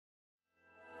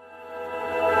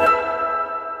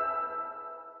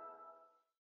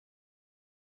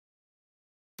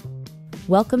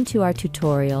Welcome to our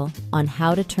tutorial on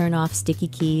how to turn off sticky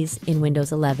keys in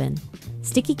Windows 11.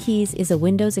 Sticky keys is a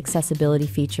Windows accessibility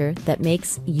feature that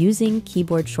makes using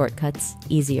keyboard shortcuts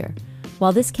easier.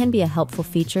 While this can be a helpful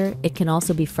feature, it can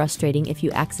also be frustrating if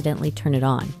you accidentally turn it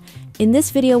on. In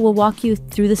this video, we'll walk you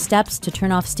through the steps to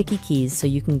turn off sticky keys so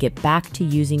you can get back to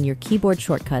using your keyboard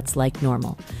shortcuts like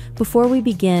normal. Before we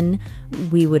begin,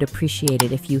 we would appreciate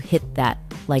it if you hit that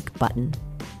like button.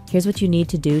 Here's what you need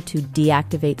to do to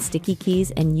deactivate sticky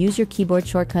keys and use your keyboard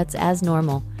shortcuts as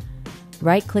normal.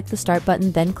 Right-click the Start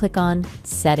button, then click on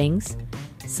Settings.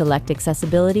 Select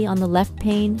Accessibility on the left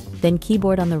pane, then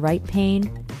Keyboard on the right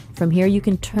pane. From here, you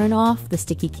can turn off the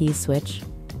sticky keys switch.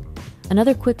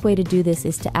 Another quick way to do this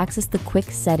is to access the quick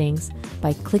settings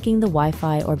by clicking the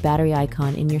Wi-Fi or battery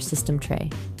icon in your system tray.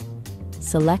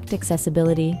 Select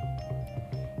Accessibility.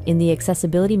 In the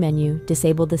Accessibility menu,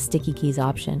 disable the sticky keys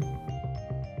option.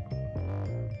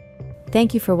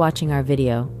 Thank you for watching our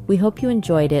video. We hope you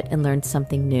enjoyed it and learned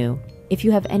something new. If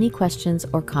you have any questions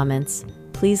or comments,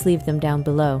 please leave them down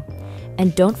below.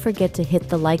 And don't forget to hit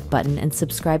the like button and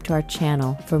subscribe to our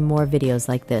channel for more videos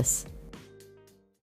like this.